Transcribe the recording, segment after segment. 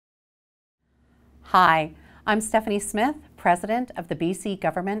Hi, I'm Stephanie Smith, President of the BC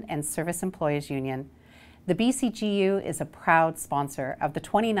Government and Service Employees Union. The BCGU is a proud sponsor of the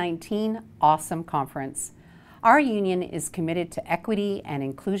 2019 Awesome Conference. Our union is committed to equity and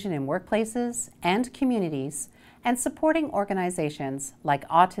inclusion in workplaces and communities, and supporting organizations like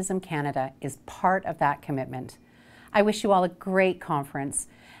Autism Canada is part of that commitment. I wish you all a great conference,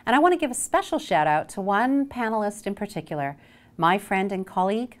 and I want to give a special shout out to one panelist in particular, my friend and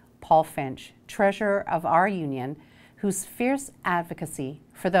colleague, Paul Finch, treasurer of our union, whose fierce advocacy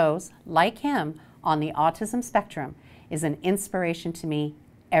for those, like him, on the autism spectrum is an inspiration to me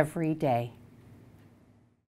every day.